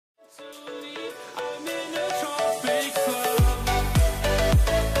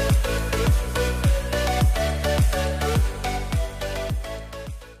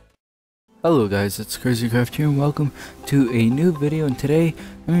Hello guys, it's CrazyCraft here and welcome to a new video, and today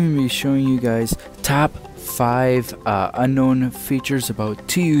I'm going to be showing you guys top 5 unknown features about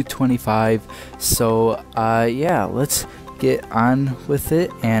TU25. So yeah, let's get on with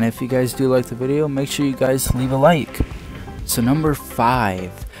it, and if you guys do like the video, make sure you guys leave a like. So number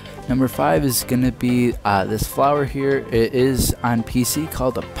 5 is going to be this flower here. It is on PC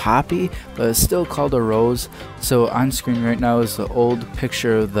called a poppy, but it's still called a rose. So on screen right now is the old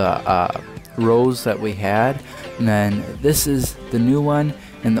picture of the rose that we had, and then this is the new one,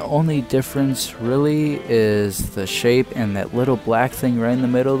 and the only difference really is the shape and that little black thing right in the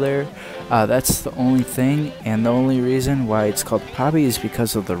middle there. That's the only thing, and the only reason why it's called poppy is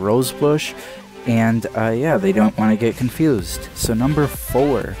because of the rose bush, and yeah, they don't want to get confused. So number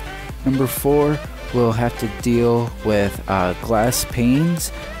 4 we'll have to deal with glass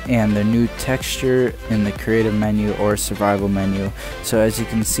panes and the new texture in the creative menu or survival menu. So as you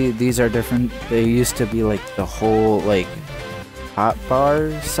can see, these are different. They used to be like the whole like hot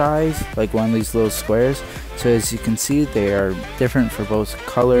bar size, like one of these little squares. So as you can see, they are different for both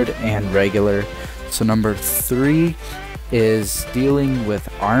colored and regular. So number 3 is dealing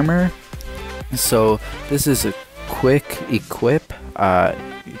with armor. So this is a quick equip,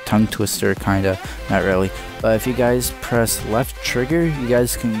 tongue twister kinda, not really, but if you guys press left trigger, you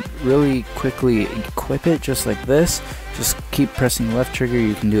guys can really quickly equip it just like this. Just keep pressing left trigger,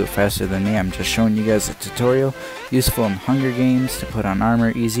 you can do it faster than me. I'm just showing you guys a tutorial. Useful in Hunger Games to put on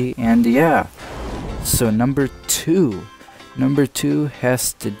armor easy, and yeah. So number 2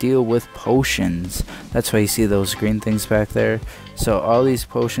 has to deal with potions. That's why you see those green things back there. So all these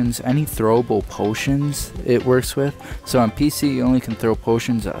potions, any throwable potions it works with. So on PC you only can throw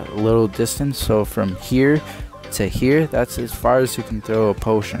potions a little distance, so from here to here, that's as far as you can throw a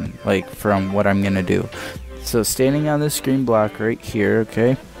potion, like from what I'm gonna do. So standing on this green block right here,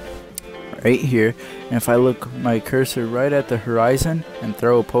 okay, right here, and if I look my cursor right at the horizon and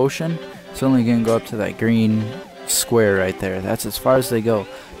throw a potion, it's only gonna go up to that green square right there. That's as far as they go.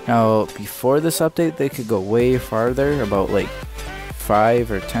 Now before this update they could go way farther, about like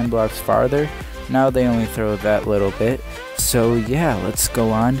 5 or 10 blocks farther. Now they only throw that little bit. So yeah, let's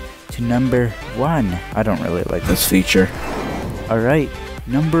go on to number 1. I don't really like this feature. Alright,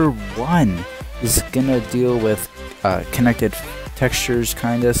 number 1 is gonna deal with connected textures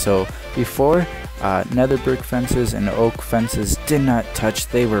kinda. So before, nether brick fences and oak fences did not touch.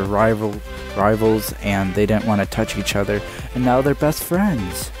 They were rivals and they didn't want to touch each other, and now they're best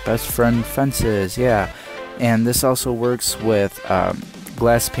friends. Best friend fences, yeah. And this also works with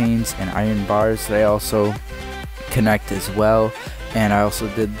glass panes and iron bars. They also connect as well. And I also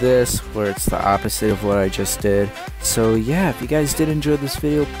did this where it's the opposite of what I just did. So yeah, if you guys did enjoy this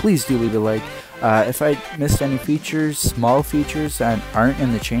video, please do leave a like. If I missed any features, small features that aren't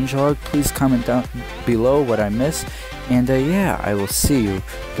in the changelog, please comment down below what I missed. And yeah, I will see you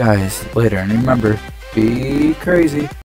guys later. And remember, be crazy.